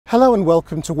Hello and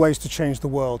welcome to Ways to Change the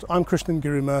World. I'm Krishnan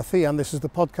Gurumurthy, and this is the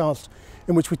podcast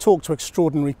in which we talk to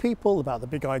extraordinary people about the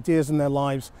big ideas in their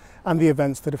lives and the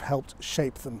events that have helped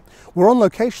shape them. We're on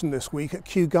location this week at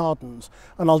Kew Gardens,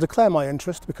 and I'll declare my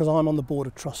interest because I'm on the board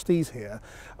of trustees here,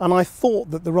 and I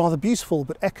thought that the rather beautiful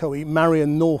but echoey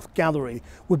Marion North Gallery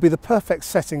would be the perfect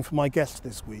setting for my guest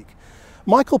this week.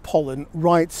 Michael Pollan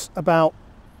writes about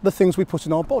the things we put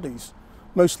in our bodies,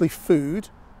 mostly food,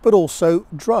 but also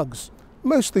drugs,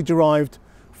 mostly derived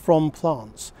from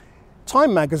plants.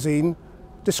 Time magazine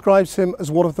describes him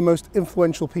as one of the most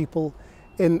influential people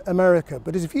in America,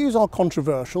 but his views are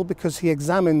controversial because he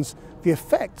examines the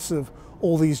effects of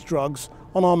all these drugs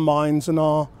on our minds and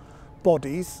our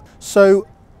bodies. So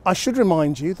I should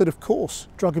remind you that, of course,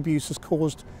 drug abuse has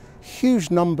caused huge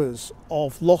numbers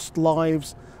of lost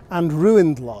lives and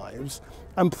ruined lives,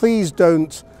 and please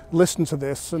don't listen to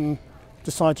this and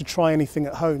decide to try anything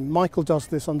at home. Michael does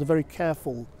this under very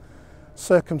careful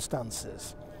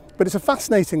circumstances. But it's a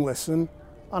fascinating listen,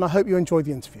 and I hope you enjoy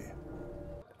the interview.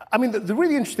 I mean, the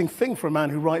really interesting thing for a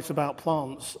man who writes about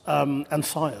plants and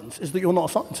science is that you're not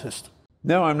a scientist.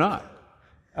 No, I'm not.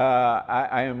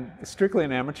 I am strictly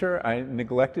an amateur. I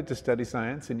neglected to study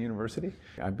science in university.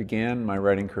 I began my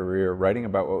writing career writing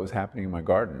about what was happening in my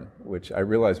garden, which I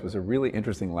realized was a really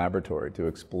interesting laboratory to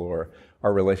explore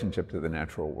our relationship to the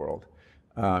natural world.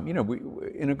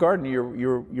 In a garden,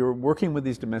 you're working with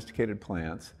these domesticated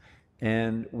plants,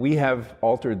 and we have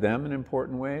altered them in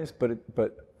important ways,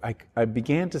 but I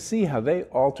began to see how they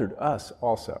altered us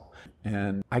also.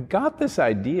 And I got this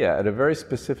idea at a very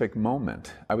specific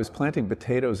moment. I was planting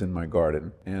potatoes in my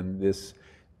garden, and this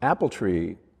apple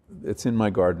tree that's in my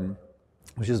garden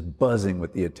was just buzzing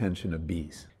with the attention of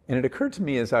bees. And it occurred to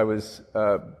me as I was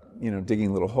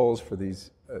digging little holes for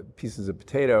these pieces of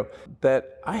potato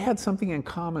that I had something in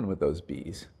common with those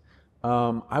bees.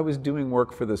 I was doing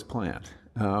work for this plant.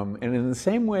 And in the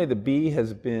same way the bee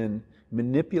has been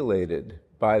manipulated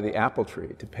by the apple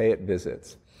tree to pay it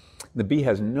visits, the bee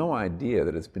has no idea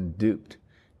that it's been duped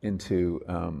into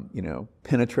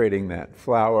penetrating that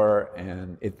flower,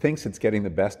 and it thinks it's getting the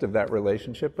best of that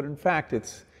relationship, but in fact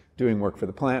it's doing work for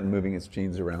the plant and moving its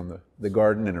genes around the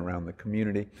garden and around the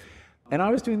community. And I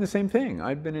was doing the same thing.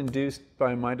 I'd been induced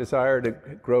by my desire to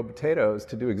grow potatoes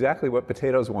to do exactly what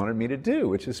potatoes wanted me to do,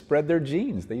 which is spread their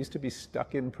genes. They used to be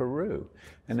stuck in Peru,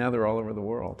 and now they're all over the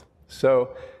world.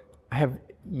 So I have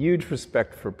huge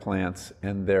respect for plants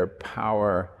and their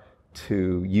power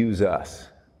to use us.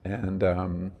 And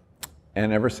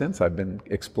ever since, I've been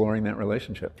exploring that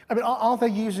relationship. I mean, are they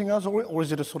using us, or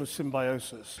is it a sort of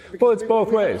symbiosis? Well, it's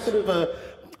both ways.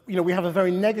 We have a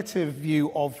very negative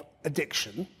view of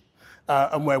addiction,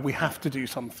 and where we have to do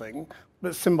something,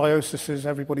 but symbiosis is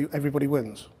everybody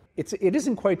wins. It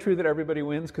isn't quite true that everybody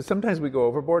wins, because sometimes we go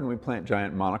overboard and we plant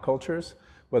giant monocultures,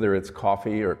 whether it's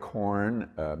coffee or corn,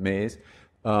 maize,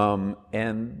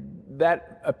 and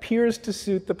that appears to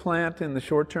suit the plant in the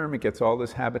short term. It gets all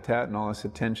this habitat and all this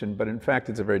attention, but in fact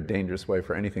it's a very dangerous way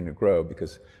for anything to grow,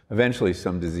 because eventually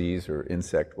some disease or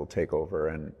insect will take over,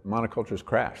 and monocultures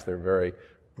crash. They're very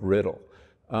brittle.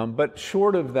 But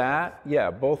short of that, yeah,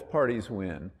 both parties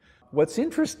win. What's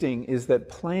interesting is that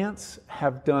plants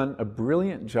have done a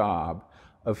brilliant job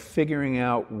of figuring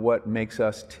out what makes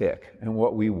us tick and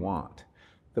what we want.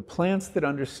 The plants that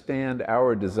understand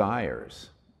our desires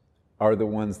are the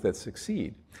ones that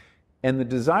succeed. And the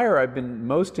desire I've been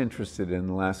most interested in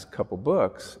the last couple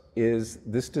books is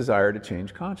this desire to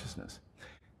change consciousness.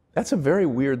 That's a very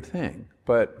weird thing,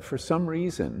 but for some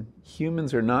reason,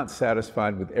 humans are not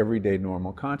satisfied with everyday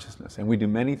normal consciousness, and we do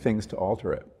many things to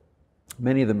alter it,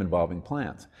 many of them involving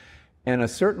plants. And a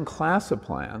certain class of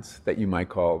plants that you might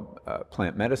call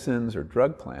plant medicines or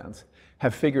drug plants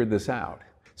have figured this out.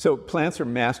 So plants are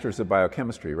masters of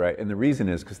biochemistry, right? And the reason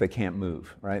is because they can't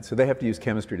move, right? So they have to use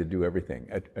chemistry to do everything,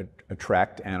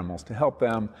 attract animals to help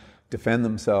them, defend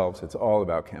themselves. It's all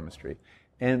about chemistry.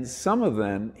 And some of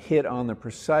them hit on the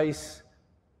precise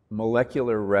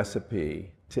molecular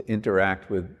recipe to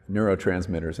interact with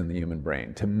neurotransmitters in the human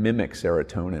brain, to mimic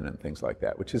serotonin and things like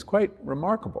that, which is quite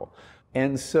remarkable.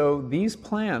 And so these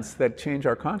plants that change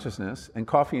our consciousness, and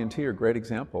coffee and tea are great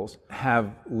examples,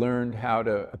 have learned how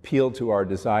to appeal to our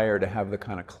desire to have the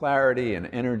kind of clarity and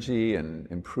energy and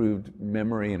improved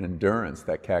memory and endurance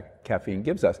that caffeine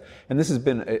gives us. And this has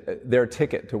been their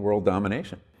ticket to world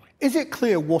domination. Is it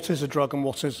clear what is a drug and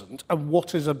what isn't, and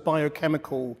what is a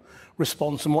biochemical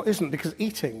response and what isn't? Because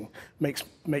eating makes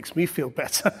me feel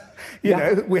better. You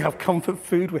know, we have comfort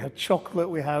food, we have chocolate,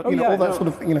 we have all that sort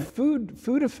of thing.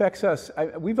 Food affects us.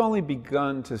 We've only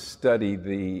begun to study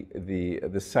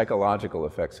the psychological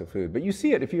effects of food, but you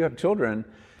see it if you have children.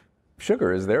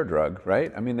 sugar is their drug,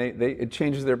 right? I mean, it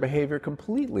changes their behavior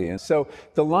completely. And so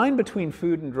the line between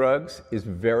food and drugs is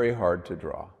very hard to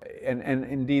draw. And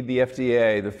indeed, the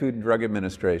FDA, the Food and Drug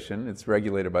Administration, it's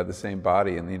regulated by the same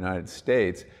body in the United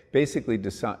States, basically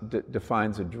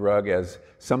defines a drug as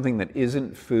something that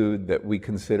isn't food that we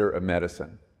consider a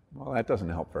medicine. Well, that doesn't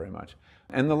help very much.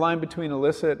 And the line between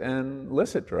illicit and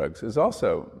licit drugs is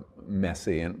also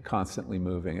messy and constantly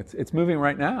moving. It's moving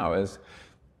right now as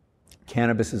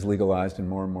cannabis is legalized in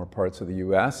more and more parts of the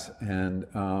U.S., and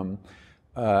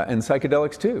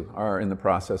psychedelics too are in the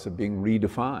process of being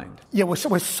redefined. Yeah,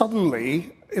 we're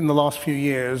suddenly, in the last few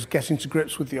years, getting to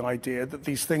grips with the idea that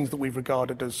these things that we've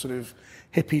regarded as sort of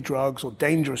hippie drugs or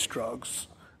dangerous drugs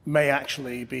may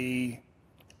actually be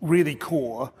really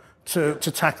core to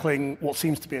tackling what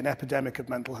seems to be an epidemic of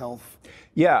mental health.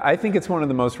 Yeah, I think it's one of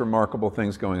the most remarkable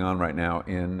things going on right now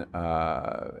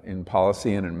in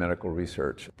policy and in medical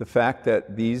research. The fact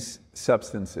that these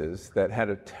substances that had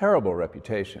a terrible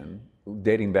reputation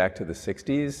dating back to the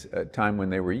 60s, a time when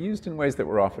they were used in ways that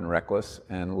were often reckless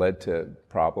and led to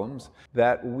problems,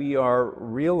 that we are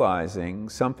realizing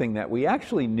something that we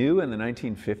actually knew in the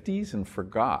 1950s and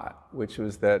forgot, which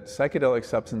was that psychedelic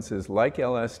substances like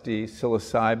LSD,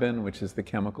 psilocybin, which is the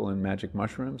chemical in magic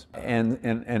mushrooms, and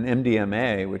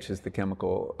MDMA, which is the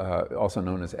chemical also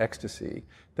known as ecstasy,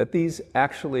 that these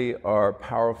actually are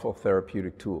powerful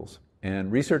therapeutic tools.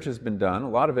 And research has been done, a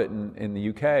lot of it in the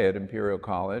UK at Imperial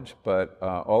College, but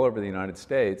all over the United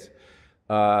States,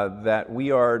 that we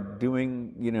are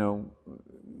doing,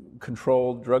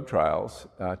 controlled drug trials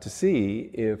to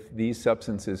see if these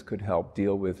substances could help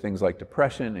deal with things like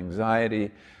depression,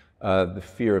 anxiety, the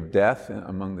fear of death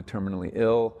among the terminally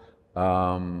ill,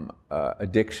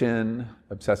 addiction,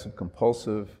 obsessive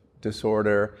compulsive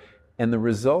disorder, and the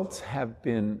results have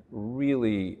been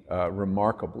really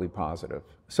remarkably positive.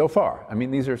 So far. I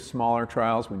mean, these are smaller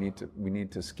trials. We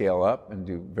need to scale up and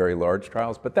do very large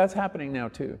trials, but that's happening now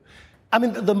too. I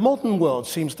mean, the modern world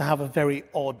seems to have a very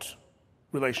odd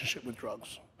relationship with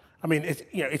drugs. I mean,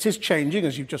 it is changing,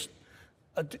 as you've just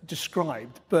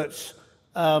described, but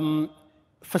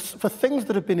for things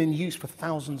that have been in use for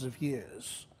thousands of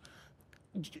years,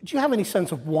 do you have any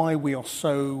sense of why we are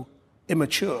so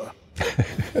immature?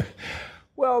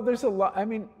 Well, there's a lot. I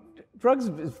mean, drugs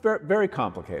is very, very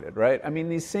complicated, right? I mean,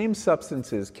 these same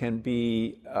substances can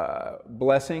be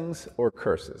blessings or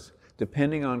curses,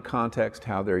 depending on context,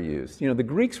 how they're used. The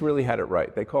Greeks really had it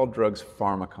right. They called drugs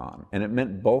pharmakon, and it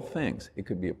meant both things. It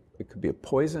could be a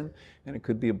poison, and it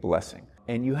could be a blessing.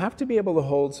 And you have to be able to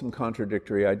hold some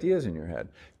contradictory ideas in your head.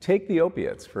 Take the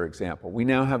opiates, for example. We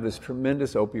now have this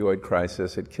tremendous opioid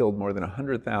crisis. It killed more than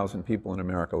 100,000 people in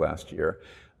America last year.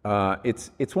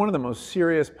 It's one of the most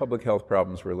serious public health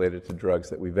problems related to drugs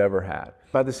that we've ever had.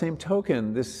 By the same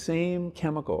token, this same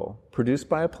chemical produced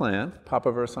by a plant,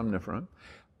 Papaver somniferum,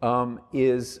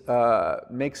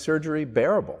 makes surgery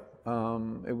bearable.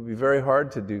 It would be very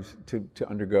hard to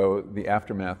undergo the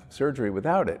aftermath of surgery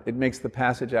without it. It makes the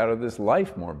passage out of this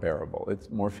life more bearable.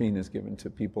 Morphine is given to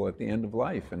people at the end of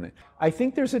life. And I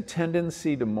think there's a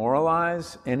tendency to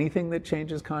moralize anything that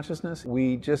changes consciousness.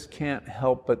 We just can't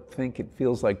help but think it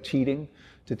feels like cheating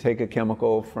to take a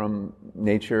chemical from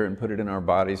nature and put it in our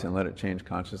bodies and let it change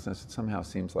consciousness. It somehow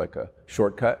seems like a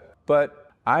shortcut.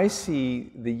 But I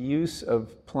see the use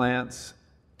of plants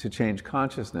to change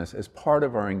consciousness as part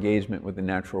of our engagement with the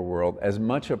natural world, as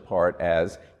much a part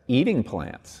as eating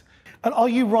plants. And are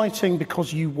you writing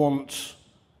because you want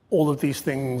all of these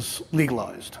things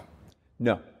legalized?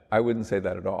 No, I wouldn't say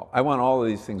that at all. I want all of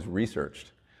these things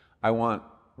researched. I want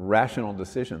rational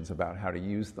decisions about how to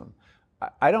use them.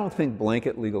 I don't think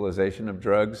blanket legalization of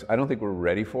drugs, I don't think we're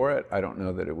ready for it. I don't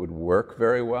know that it would work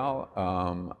very well.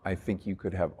 I think you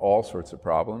could have all sorts of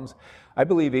problems. I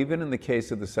believe even in the case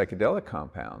of the psychedelic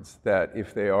compounds, that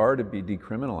if they are to be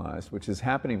decriminalized, which is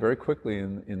happening very quickly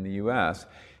in the US,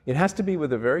 it has to be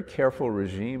with a very careful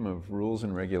regime of rules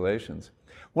and regulations.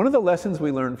 One of the lessons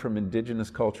we learned from indigenous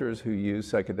cultures who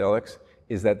use psychedelics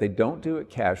is that they don't do it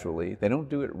casually, they don't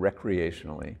do it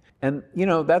recreationally. And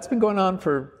that's been going on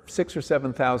for 6,000 or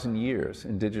 7,000 years,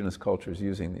 indigenous cultures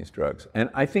using these drugs. And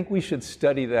I think we should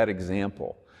study that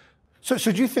example. So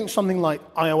do you think something like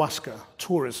ayahuasca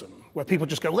tourism, where people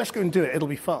just go, let's go and do it, it'll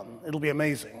be fun, it'll be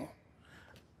amazing,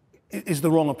 is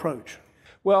the wrong approach?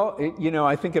 Well,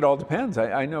 I think it all depends.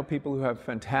 I know people who have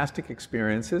fantastic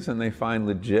experiences and they find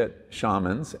legit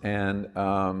shamans and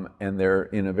they're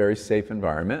in a very safe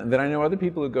environment. And then I know other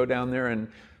people who go down there and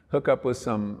hook up with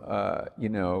some,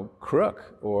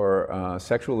 crook or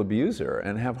sexual abuser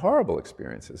and have horrible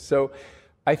experiences. So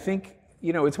I think,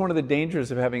 it's one of the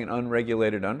dangers of having an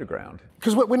unregulated underground.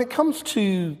 Because when it comes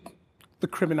to the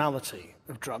criminality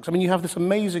of drugs. I mean, you have this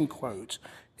amazing quote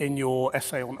in your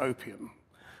essay on opium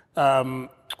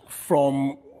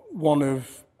from one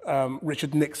of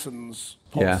Richard Nixon's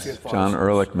policy advisors. John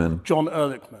Ehrlichman. John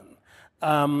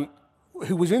Ehrlichman,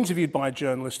 who was interviewed by a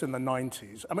journalist in the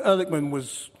 90s. I mean, Ehrlichman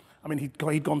was, I mean,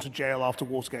 he'd gone to jail after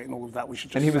Watergate and all of that, we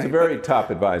should just say. And he was a very top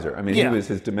advisor. I mean, he was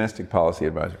his domestic policy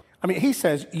advisor. I mean, he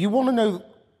says, you want to know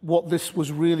what this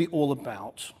was really all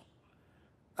about.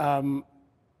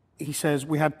 He says,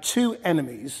 we had two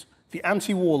enemies, the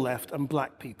anti-war left and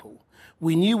black people.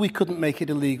 We knew we couldn't make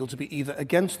it illegal to be either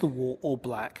against the war or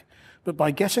black, but by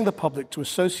getting the public to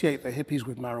associate the hippies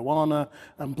with marijuana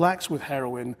and blacks with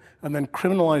heroin, and then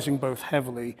criminalizing both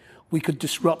heavily, we could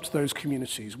disrupt those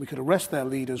communities. We could arrest their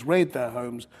leaders, raid their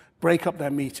homes, break up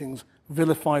their meetings,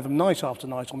 vilify them night after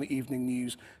night on the evening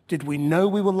news. Did we know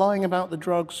we were lying about the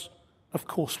drugs? Of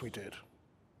course we did.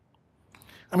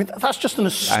 I mean, that's just an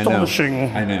astonishing...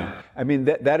 I know. I mean,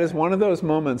 that is one of those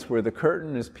moments where the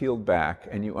curtain is peeled back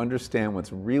and you understand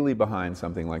what's really behind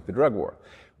something like the drug war,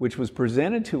 which was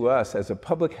presented to us as a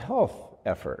public health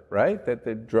effort, right? That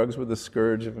the drugs were the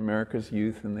scourge of America's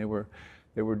youth and they were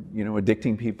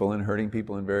addicting people and hurting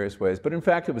people in various ways. But in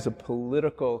fact, it was a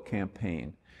political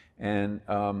campaign. And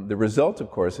the result,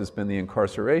 of course, has been the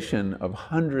incarceration of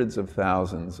hundreds of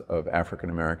thousands of African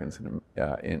Americans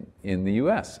in the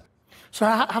U.S. So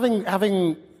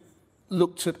having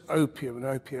looked at opium and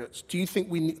opiates, do you think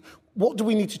what do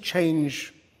we need to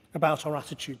change about our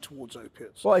attitude towards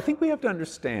opiates? Well, I think we have to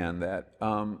understand that,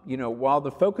 while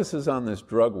the focus is on this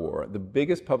drug war, the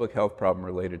biggest public health problem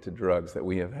related to drugs that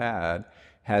we have had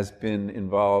has been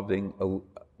involving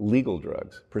legal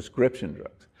drugs, prescription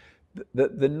drugs.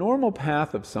 The normal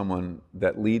path of someone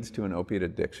that leads to an opiate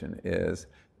addiction is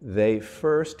they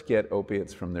first get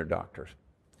opiates from their doctors.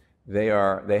 They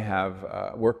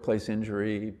have workplace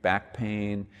injury, back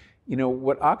pain. You know,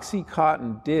 what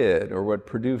OxyContin did, or what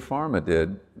Purdue Pharma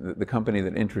did, the company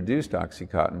that introduced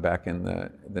OxyContin back in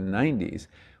the 90s,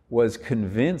 was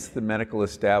convince the medical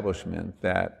establishment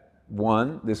that,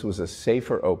 one, this was a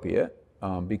safer opiate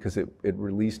because it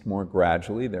released more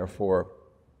gradually, therefore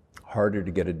harder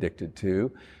to get addicted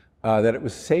to, that it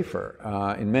was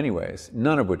safer in many ways,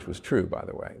 none of which was true, by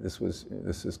the way.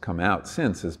 This has come out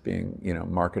since as being,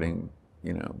 marketing,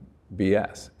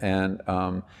 BS. And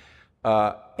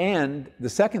the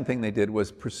second thing they did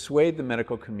was persuade the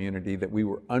medical community that we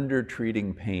were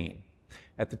under-treating pain.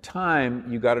 At the time,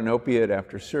 you got an opiate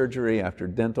after surgery, after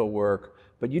dental work,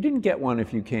 but you didn't get one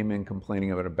if you came in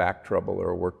complaining about a back trouble or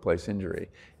a workplace injury.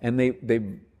 And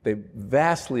they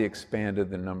vastly expanded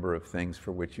the number of things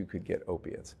for which you could get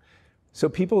opiates. So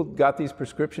people got these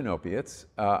prescription opiates,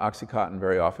 OxyContin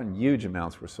very often, huge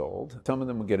amounts were sold. Some of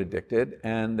them would get addicted,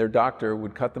 and their doctor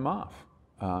would cut them off,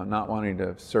 not wanting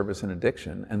to service an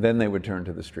addiction, and then they would turn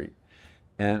to the street.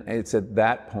 And it's at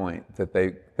that point that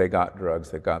they got drugs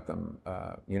that got them,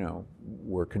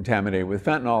 were contaminated with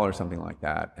fentanyl or something like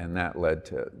that, and that led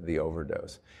to the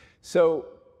overdose. So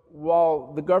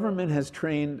while the government has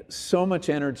trained so much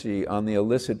energy on the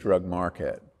illicit drug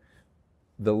market,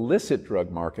 the licit drug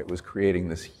market was creating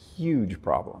this huge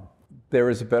problem. There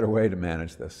is a better way to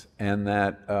manage this, and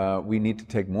that we need to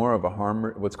take more of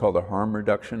what's called a harm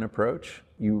reduction approach.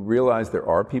 You realize there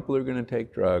are people who are going to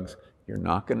take drugs. You're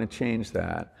not going to change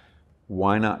that.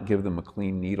 Why not give them a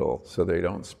clean needle so they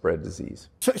don't spread disease?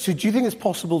 So do you think it's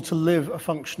possible to live a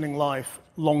functioning life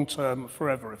long-term,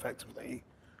 forever, effectively,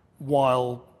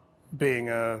 while being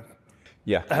a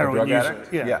heroin drug user?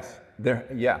 Addict? Yes.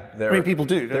 I mean, people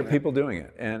do. There are people doing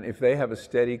it, and if they have a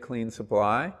steady, clean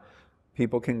supply,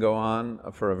 people can go on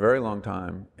for a very long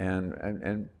time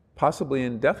and possibly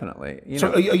indefinitely.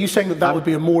 So are you saying that would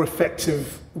be a more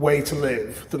effective way to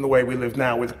live than the way we live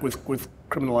now with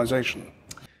criminalization?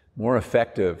 More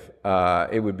effective.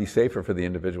 It would be safer for the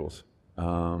individuals.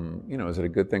 Is it a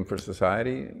good thing for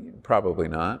society? Probably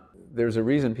not. There's a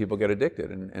reason people get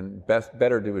addicted, and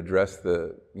better to address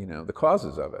the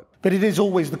causes of it. But it is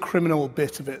always the criminal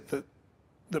bit of it that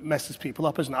messes people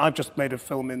up, isn't it? I've just made a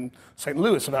film in St.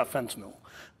 Louis about fentanyl,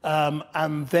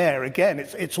 and there again,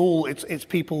 it's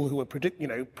people who are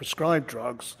prescribed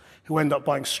drugs who end up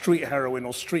buying street heroin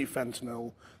or street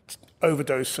fentanyl,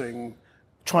 overdosing,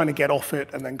 trying to get off it,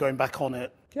 and then going back on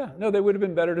it. Yeah, no, they would have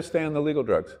been better to stay on the legal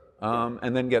drugs,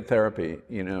 and then get therapy,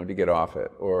 to get off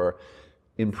it, or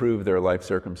improve their life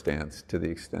circumstance to the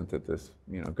extent that this,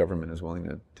 government is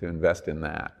willing to invest in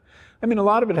that. I mean, a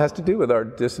lot of it has to do with our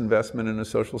disinvestment in a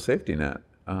social safety net,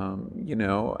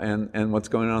 and what's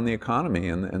going on in the economy,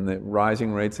 and the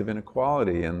rising rates of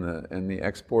inequality, and the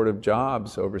export of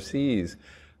jobs overseas.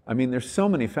 I mean, there's so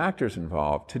many factors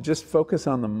involved. To just focus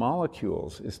on the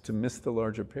molecules is to miss the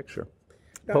larger picture.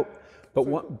 But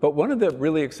one of the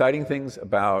really exciting things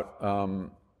about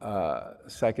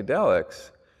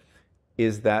psychedelics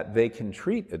is that they can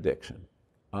treat addiction.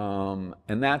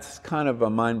 And that's kind of a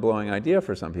mind-blowing idea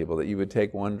for some people, that you would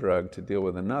take one drug to deal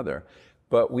with another.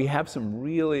 But we have some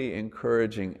really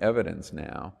encouraging evidence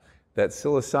now that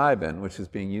psilocybin, which is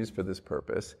being used for this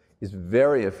purpose, is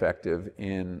very effective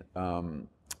in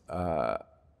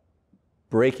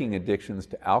breaking addictions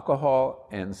to alcohol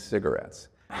and cigarettes.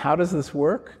 How does this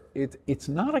work? It's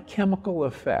not a chemical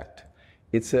effect.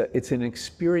 It's an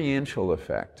experiential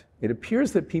effect. It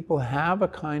appears that people have a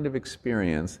kind of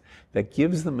experience that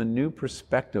gives them a new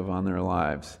perspective on their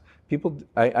lives.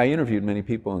 I interviewed many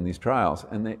people in these trials,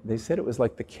 and they said it was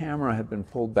like the camera had been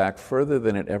pulled back further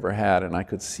than it ever had, and I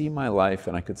could see my life,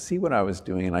 and I could see what I was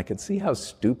doing, and I could see how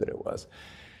stupid it was.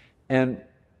 And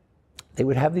they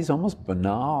would have these almost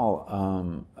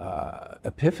banal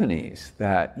epiphanies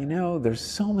that, you know, there's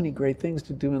so many great things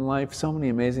to do in life, so many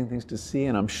amazing things to see,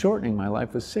 and I'm shortening my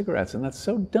life with cigarettes, and that's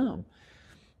so dumb.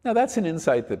 Now, that's an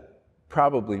insight that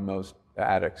probably most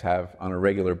addicts have on a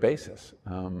regular basis.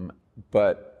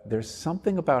 But there's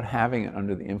something about having it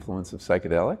under the influence of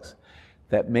psychedelics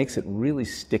that makes it really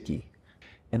sticky.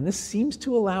 And this seems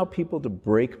to allow people to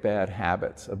break bad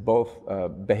habits of both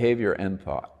behavior and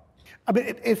thought. I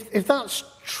mean, if that's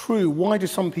true, why do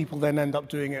some people then end up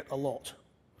doing it a lot?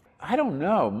 I don't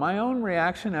know. My own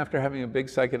reaction after having a big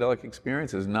psychedelic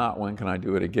experience is not, when can I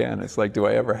do it again? It's like, do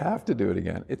I ever have to do it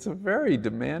again? It's a very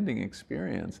demanding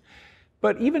experience.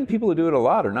 But even people who do it a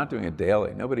lot are not doing it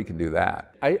daily. Nobody can do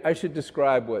that. I should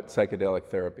describe what psychedelic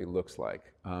therapy looks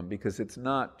like, because it's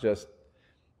not just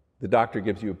the doctor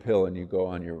gives you a pill and you go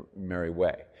on your merry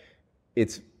way.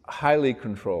 It's highly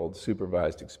controlled,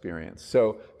 supervised experience.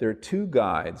 So there are two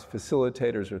guides,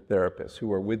 facilitators or therapists,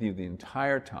 who are with you the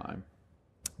entire time.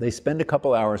 They spend a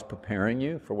couple hours preparing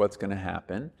you for what's going to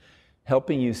happen,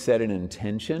 helping you set an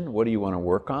intention. What do you want to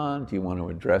work on? Do you want to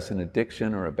address an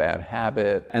addiction or a bad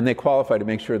habit? And they qualify to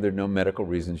make sure there are no medical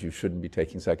reasons you shouldn't be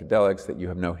taking psychedelics, that you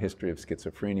have no history of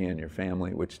schizophrenia in your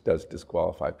family, which does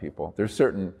disqualify people. There's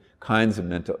certain kinds of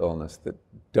mental illness that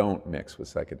don't mix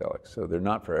with psychedelics, so they're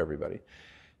not for everybody.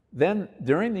 Then,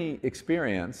 during the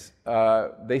experience,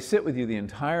 they sit with you the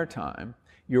entire time.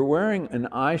 You're wearing an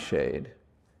eye shade,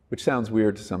 which sounds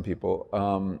weird to some people,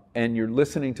 and you're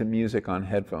listening to music on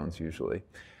headphones usually,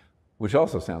 which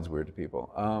also sounds weird to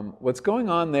people. What's going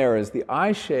on there is the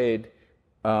eye shade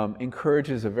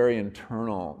encourages a very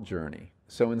internal journey.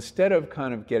 So instead of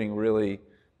kind of getting really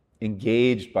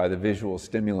engaged by the visual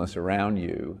stimulus around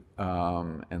you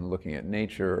and looking at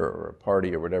nature or a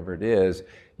party or whatever it is,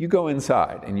 you go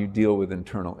inside and you deal with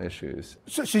internal issues.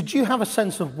 So do you have a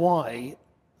sense of why,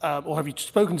 or have you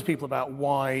spoken to people about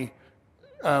why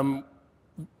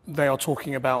they are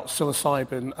talking about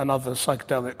psilocybin and other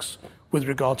psychedelics with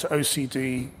regard to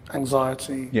OCD,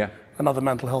 anxiety, and other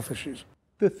mental health issues?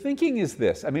 The thinking is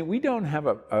this. I mean, we don't have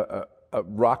a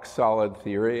rock-solid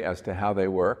theory as to how they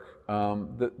work.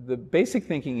 The basic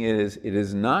thinking is it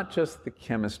is not just the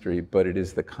chemistry, but it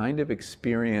is the kind of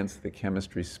experience the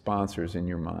chemistry sponsors in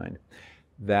your mind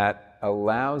that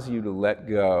allows you to let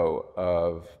go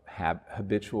of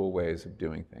habitual ways of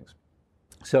doing things.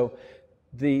 So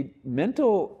the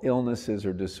mental illnesses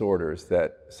or disorders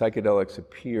that psychedelics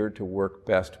appear to work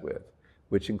best with,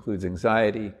 which includes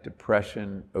anxiety,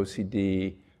 depression,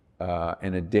 OCD,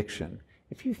 and addiction,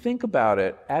 if you think about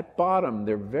it, at bottom,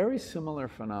 they're very similar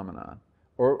phenomena.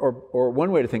 Or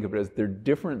one way to think of it is they're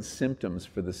different symptoms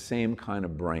for the same kind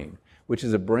of brain, which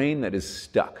is a brain that is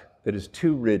stuck, that is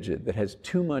too rigid, that has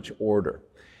too much order.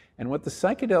 And what the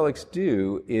psychedelics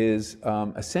do is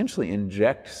essentially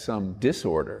inject some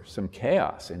disorder, some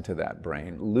chaos into that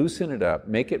brain, loosen it up,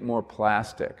 make it more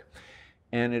plastic.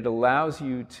 And it allows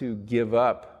you to give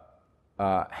up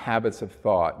habits of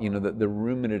thought, you know, the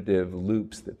ruminative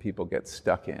loops that people get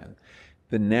stuck in.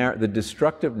 The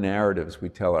destructive narratives we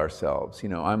tell ourselves, you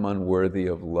know, I'm unworthy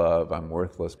of love, I'm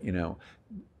worthless, you know.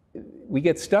 We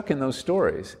get stuck in those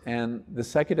stories, and the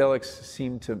psychedelics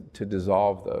seem to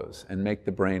dissolve those and make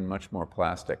the brain much more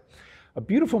plastic. A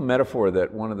beautiful metaphor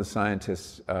that one of the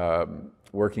scientists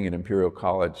working at Imperial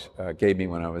College gave me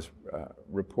when I was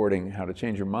reporting How to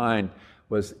Change Your Mind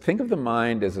was, think of the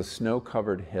mind as a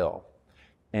snow-covered hill,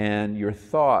 and your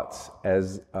thoughts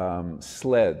as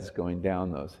sleds going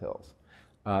down those hills,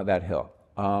 that hill.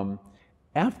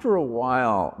 After a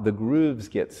while, the grooves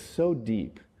get so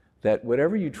deep that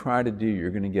whatever you try to do,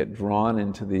 you're going to get drawn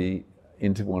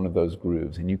into one of those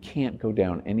grooves, and you can't go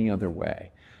down any other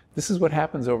way. This is what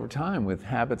happens over time with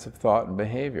habits of thought and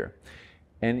behavior.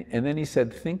 And then he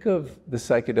said, think of the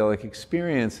psychedelic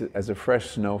experience as a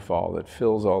fresh snowfall that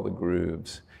fills all the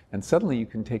grooves. And suddenly you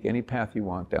can take any path you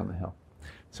want down the hill.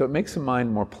 So it makes the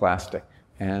mind more plastic.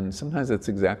 And sometimes that's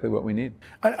exactly what we need.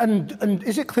 And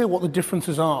is it clear what the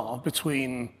differences are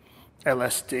between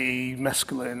LSD,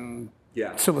 mescaline,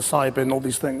 psilocybin, all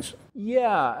these things?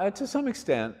 Yeah, to some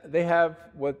extent. They have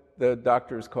what the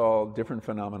doctors call different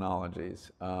phenomenologies.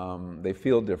 They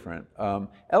feel different.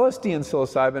 LSD and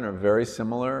psilocybin are very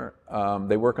similar.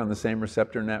 They work on the same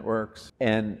receptor networks.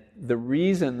 And the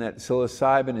reason that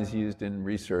psilocybin is used in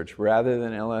research rather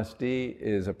than LSD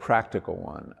is a practical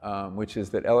one, which is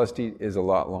that LSD is a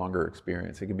lot longer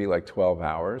experience. It can be like 12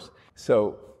 hours.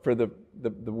 So for the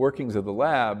workings of the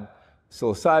lab,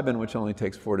 psilocybin, which only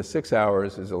takes 4 to 6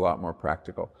 hours, is a lot more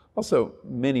practical. Also,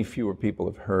 many fewer people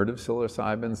have heard of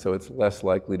psilocybin, so it's less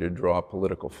likely to draw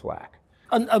political flack.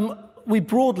 And we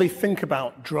broadly think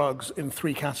about drugs in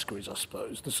 3 categories, I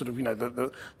suppose. The sort of,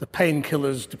 the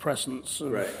painkillers, depressants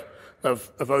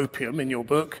of opium in your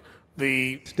book,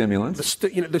 the stimulants,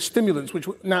 the stimulants. Which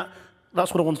now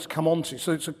that's what I wanted to come on to.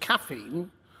 So caffeine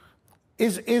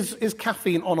is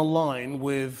caffeine on a line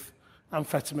with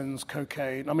amphetamines,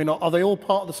 cocaine? I mean, are they all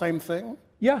part of the same thing?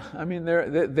 Yeah, I mean,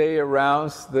 they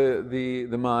arouse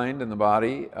the mind and the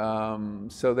body,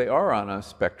 so they are on a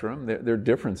spectrum. There are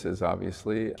differences,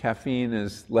 obviously. Caffeine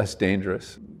is less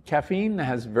dangerous. Caffeine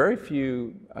has very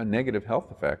few negative health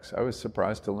effects. I was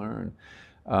surprised to learn.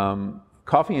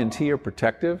 Coffee and tea are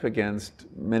protective against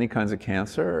many kinds of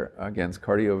cancer, against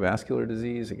cardiovascular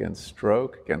disease, against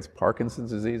stroke, against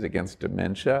Parkinson's disease, against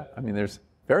dementia. I mean, there's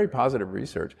very positive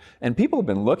research. And people have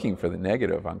been looking for the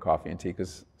negative on coffee and tea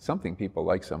because something people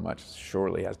like so much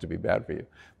surely has to be bad for you.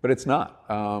 But it's not.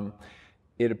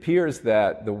 It appears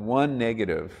that the one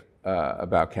negative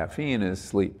about caffeine is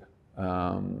sleep.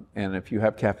 And if you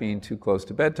have caffeine too close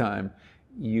to bedtime,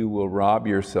 you will rob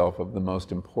yourself of the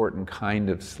most important kind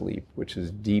of sleep, which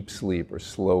is deep sleep or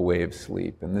slow wave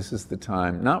sleep. And this is the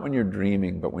time, not when you're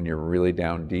dreaming, but when you're really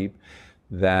down deep,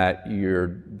 that your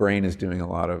brain is doing a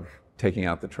lot of taking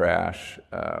out the trash,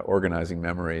 organizing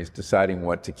memories, deciding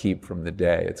what to keep from the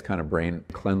day. It's kind of brain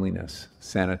cleanliness,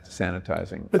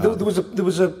 sanitizing. But there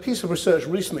was a piece of research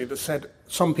recently that said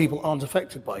some people aren't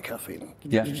affected by caffeine.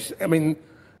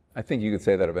 I think you could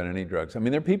say that about any drugs. I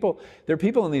mean, there are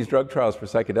people in these drug trials for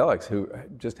psychedelics who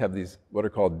just have these what are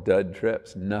called dud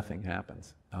trips. Nothing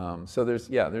happens. So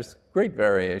there's great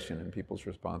variation in people's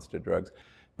response to drugs.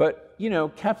 But,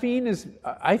 caffeine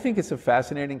I think it's a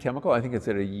fascinating chemical. I think it's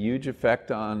had a huge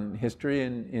effect on history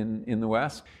in the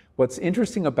West. What's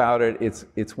interesting about it,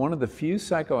 it's one of the few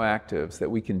psychoactives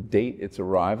that we can date its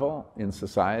arrival in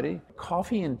society.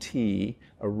 Coffee and tea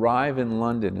arrive in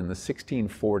London in the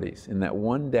 1640s, in that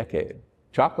one decade.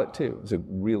 Chocolate, too, is a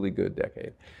really good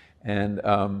decade. And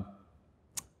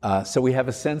so we have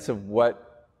a sense of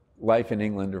what life in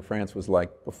England or France was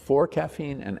like before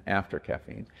caffeine and after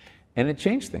caffeine. And it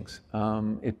changed things.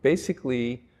 It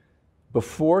basically,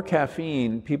 before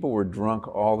caffeine, people were drunk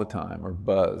all the time or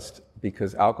buzzed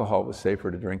because alcohol was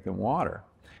safer to drink than water.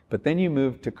 But then you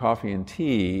moved to coffee and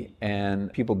tea,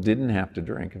 and people didn't have to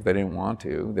drink if they didn't want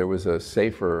to. There was a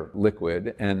safer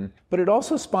liquid. But it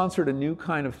also sponsored a new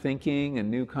kind of thinking, a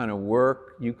new kind of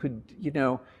work. You could,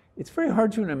 it's very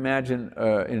hard to imagine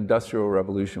an industrial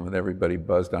revolution with everybody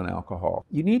buzzed on alcohol.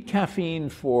 You need caffeine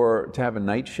to have a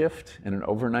night shift and an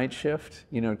overnight shift,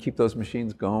 to keep those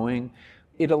machines going.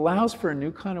 It allows for a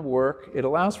new kind of work. It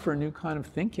allows for a new kind of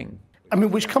thinking. I mean,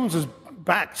 which comes us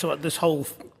back to this whole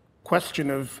question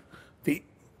of the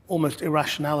almost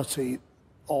irrationality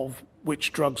of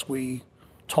which drugs we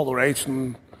tolerate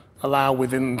and allow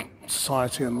within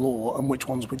society and law and which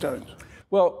ones we don't.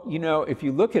 Well, if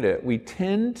you look at it, we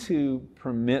tend to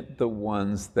permit the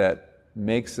ones that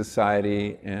make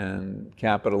society and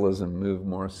capitalism move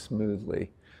more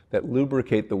smoothly, that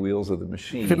lubricate the wheels of the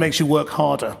machine. If it makes you work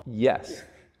harder. Yes.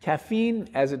 Caffeine,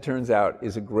 as it turns out,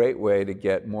 is a great way to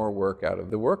get more work out of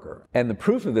the worker. And the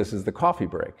proof of this is the coffee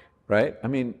break, right? I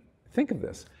mean, think of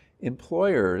this.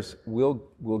 Employers will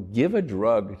give a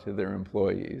drug to their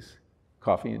employees,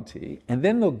 coffee and tea, and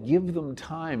then they'll give them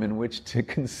time in which to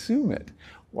consume it.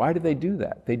 Why do they do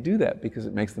that? They do that because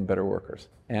it makes them better workers.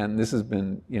 And this has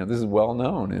been, this is well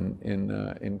known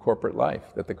in corporate life,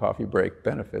 that the coffee break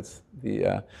benefits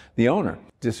the owner.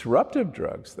 Disruptive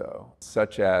drugs, though,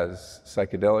 such as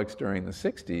psychedelics during the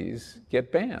 60s,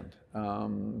 get banned.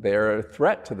 They're a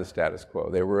threat to the status quo.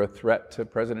 They were a threat to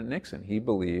President Nixon. He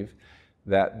believed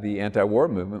that the anti-war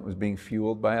movement was being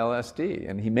fueled by LSD,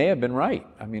 and he may have been right.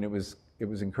 I mean, it was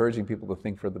encouraging people to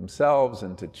think for themselves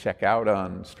and to check out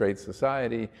on straight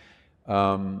society.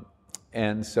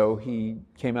 And so he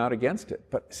came out against it.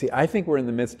 But see, I think we're in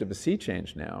the midst of a sea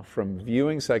change now, from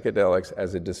viewing psychedelics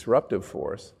as a disruptive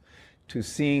force to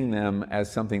seeing them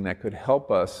as something that could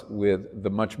help us with the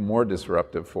much more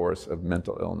disruptive force of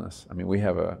mental illness. I mean, we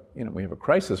have a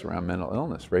crisis around mental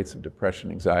illness. Rates of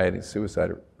depression, anxiety,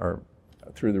 suicide are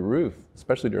through the roof,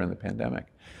 especially during the pandemic.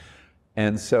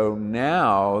 And so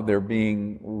now they're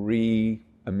being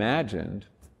reimagined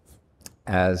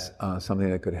as something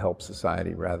that could help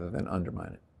society rather than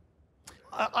undermine it.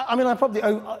 I mean, I probably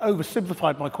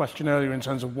oversimplified my question earlier in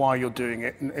terms of why you're doing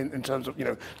it, in terms of,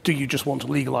 do you just want to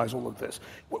legalize all of this?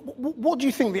 What do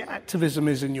you think the activism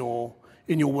is in your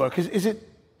work? Is it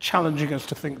challenging us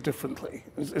to think differently?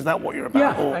 Is that what you're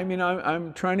about? Yeah, I mean,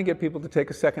 I'm trying to get people to take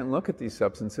a second look at these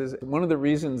substances. One of the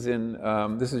reasons in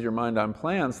This Is Your Mind on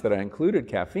Plants that I included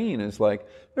caffeine is like,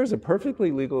 there's a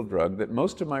perfectly legal drug that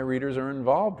most of my readers are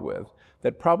involved with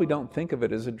that probably don't think of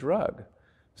it as a drug.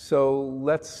 So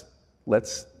let's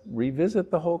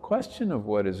revisit the whole question of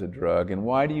what is a drug and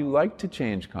why do you like to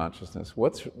change consciousness?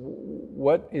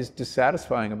 What is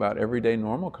dissatisfying about everyday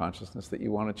normal consciousness that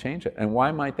you want to change it? And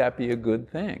why might that be a good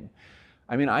thing?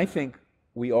 I mean, I think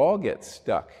we all get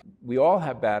stuck. We all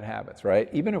have bad habits, right?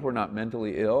 Even if we're not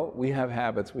mentally ill, we have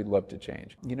habits we'd love to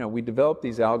change. We develop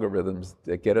these algorithms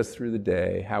that get us through the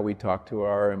day, how we talk to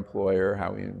our employer,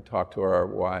 how we talk to our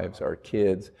wives, our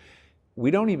kids.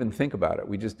 We don't even think about it.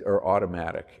 We just are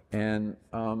automatic. And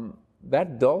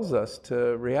that dulls us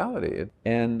to reality.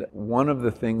 And one of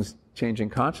the things changing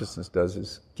consciousness does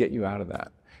is get you out of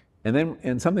that. And then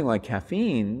in something like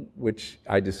caffeine, which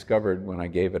I discovered when I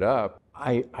gave it up,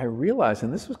 I realized,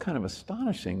 and this was kind of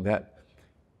astonishing, that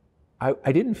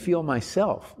I didn't feel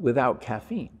myself without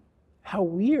caffeine. How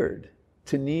weird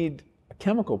to need a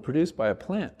chemical produced by a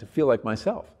plant to feel like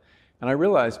myself. And I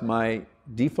realized my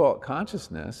default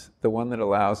consciousness, the one that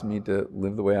allows me to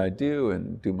live the way I do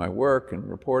and do my work and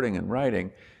reporting and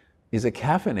writing, is a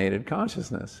caffeinated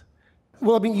consciousness.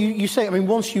 Well, I mean, you say,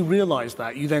 once you realize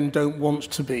that, you then don't want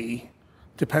to be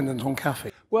dependent on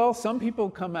caffeine. Well, some people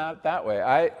come out that way.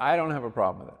 I don't have a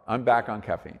problem with it. I'm back on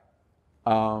caffeine.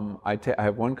 I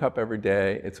have 1 cup every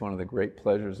day. It's one of the great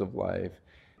pleasures of life.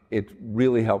 It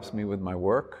really helps me with my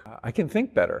work. I can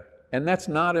think better. And that's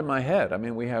not in my head. I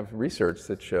mean, we have research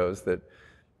that shows that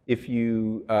if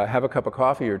you have a cup of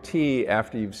coffee or tea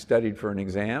after you've studied for an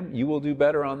exam, you will do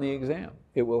better on the exam.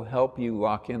 It will help you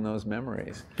lock in those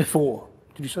memories. Before,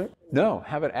 did you say? No,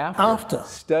 have it after. After?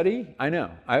 Study, I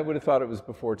know. I would have thought it was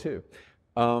before too.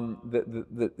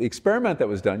 The experiment that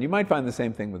was done, you might find the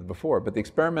same thing with before, but the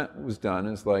experiment was done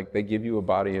is like they give you a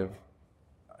body of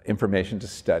information to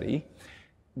study.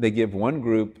 They give one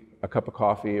group a cup of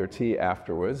coffee or tea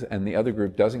afterwards, and the other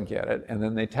group doesn't get it, and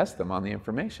then they test them on the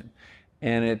information.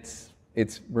 And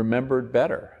it's remembered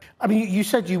better. I mean, you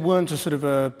said you weren't a sort of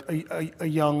a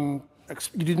young,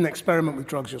 you didn't experiment with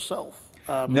drugs yourself.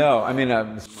 No, I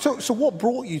mean... So what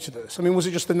brought you to this? I mean, was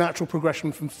it just the natural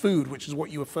progression from food, which is what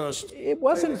you were first... It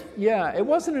wasn't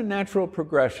a natural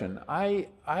progression. I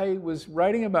was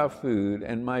writing about food,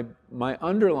 and my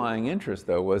underlying interest,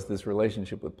 though, was this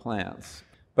relationship with plants.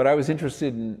 But I was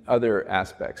interested in other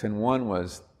aspects, and one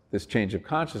was this change of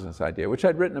consciousness idea, which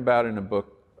I'd written about in a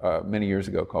book many years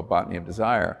ago called Botany of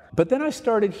Desire. But then I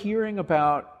started hearing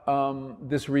about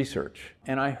this research,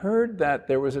 and I heard that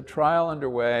there was a trial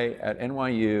underway at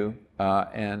NYU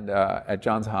and at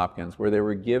Johns Hopkins where they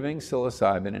were giving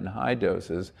psilocybin in high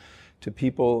doses to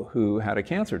people who had a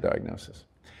cancer diagnosis,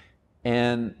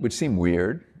 and which seemed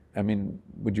weird. I mean,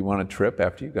 would you want to trip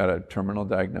after you got a terminal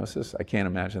diagnosis? I can't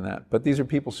imagine that. But these are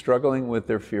people struggling with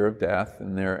their fear of death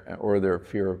and their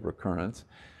fear of recurrence,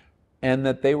 and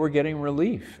that they were getting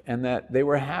relief, and that they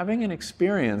were having an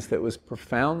experience that was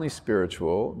profoundly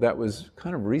spiritual, that was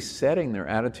kind of resetting their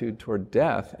attitude toward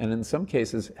death, and in some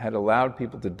cases had allowed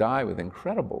people to die with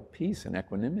incredible peace and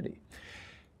equanimity.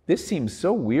 This seemed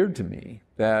so weird to me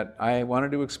that I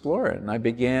wanted to explore it, and I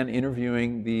began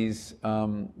interviewing these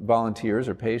volunteers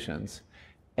or patients,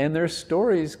 and their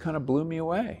stories kind of blew me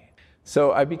away.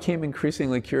 So I became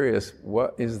increasingly curious,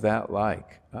 what is that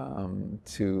like,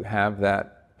 to have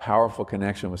that powerful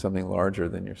connection with something larger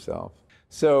than yourself?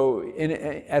 So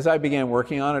as I began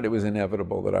working on it, it was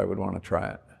inevitable that I would want to try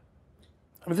it.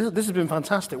 I mean, this has been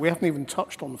fantastic. We haven't even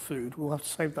touched on food. We'll have to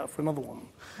save that for another one.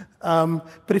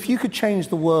 But if you could change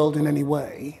the world in any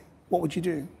way, what would you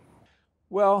do?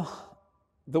 Well,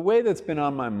 the way that's been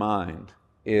on my mind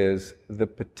is the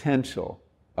potential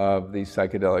of these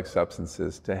psychedelic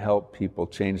substances to help people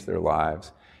change their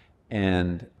lives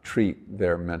and treat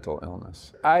their mental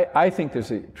illness. I think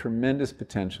there's a tremendous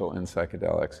potential in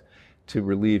psychedelics to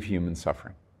relieve human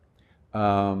suffering.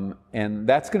 And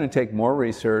that's going to take more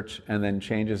research and then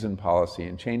changes in policy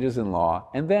and changes in law,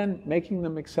 and then making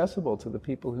them accessible to the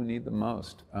people who need them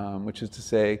most, which is to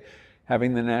say,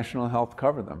 having the National Health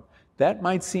cover them. That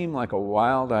might seem like a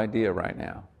wild idea right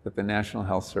now, that the National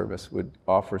Health Service would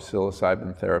offer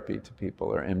psilocybin therapy to people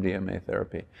or MDMA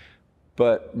therapy.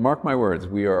 But mark my words,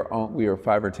 we are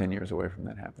 5 or 10 years away from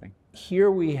that happening. Here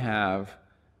we have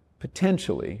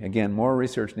potentially, again, more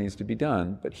research needs to be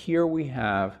done, but here we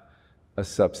have a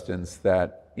substance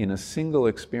that in a single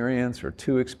experience or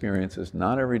 2 experiences,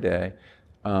 not every day,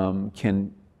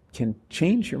 can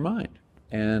change your mind,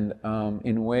 and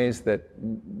in ways that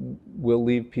will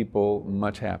leave people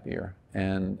much happier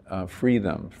and free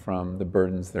them from the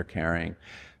burdens they're carrying.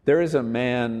 There is a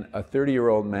man, a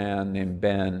 30-year-old man named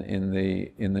Ben in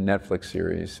the Netflix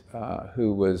series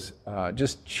who was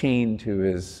just chained to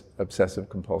his obsessive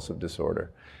compulsive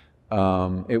disorder.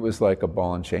 It was like a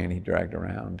ball and chain he dragged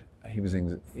around. He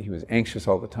was anxious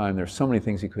all the time. There's so many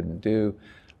things he couldn't do.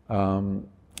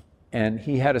 And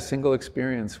he had a single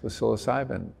experience with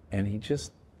psilocybin, and he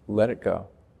just let it go.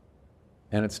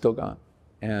 And it's still gone.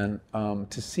 And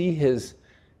to see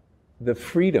the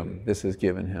freedom this has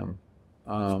given him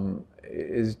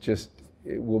is just,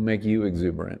 it will make you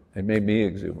exuberant. It made me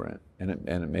exuberant, and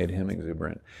it made him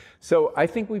exuberant. So I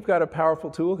think we've got a powerful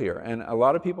tool here, and a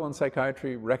lot of people in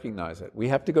psychiatry recognize it. We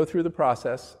have to go through the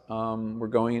process. We're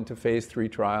going into phase 3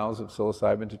 trials of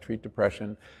psilocybin to treat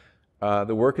depression.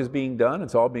 The work is being done.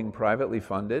 It's all being privately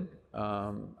funded.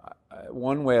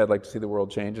 One way I'd like to see the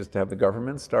world change is to have the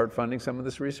government start funding some of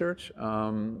this research,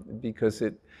 because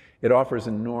it offers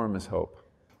enormous hope.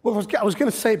 Well, I was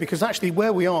going to say, because actually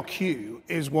where we are, Kew,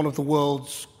 is one of the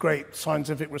world's great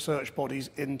scientific research bodies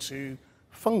into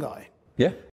fungi.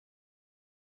 Yeah.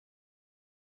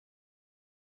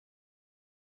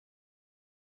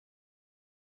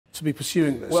 To be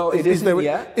pursuing this. Well, it isn't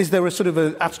yet. Is there a sort of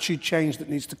an attitude change that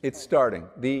needs to... It's starting.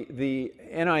 The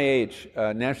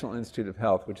NIH, National Institute of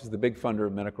Health, which is the big funder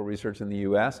of medical research in the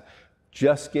US,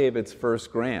 just gave its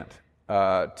first grant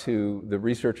to the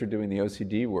researcher doing the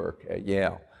OCD work at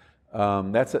Yale.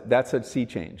 That's a sea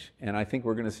change, and I think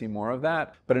we're going to see more of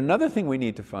that. But another thing we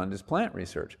need to fund is plant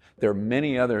research. There are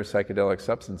many other psychedelic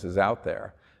substances out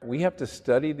there. We have to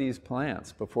study these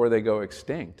plants before they go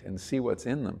extinct and see what's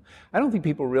in them. I don't think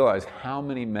people realize how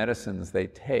many medicines they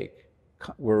take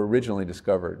were originally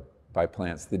discovered by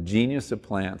plants. The genius of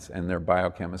plants and their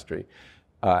biochemistry.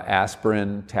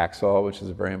 Aspirin, Taxol, which is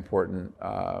a very important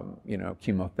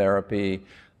chemotherapy.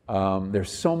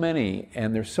 There's so many,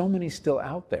 and there's so many still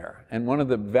out there. And one of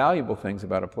the valuable things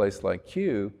about a place like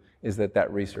Kew is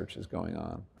that research is going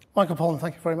on. Michael Pollan,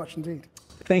 thank you very much indeed.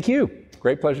 Thank you.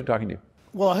 Great pleasure talking to you.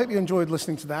 Well, I hope you enjoyed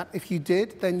listening to that. If you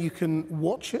did, then you can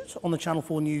watch it on the Channel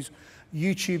 4 News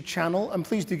YouTube channel. And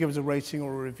please do give us a rating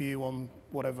or a review on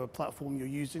whatever platform you're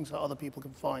using so other people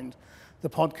can find the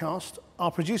podcast.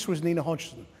 Our producer is Nina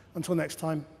Hodgson. Until next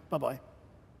time, bye-bye.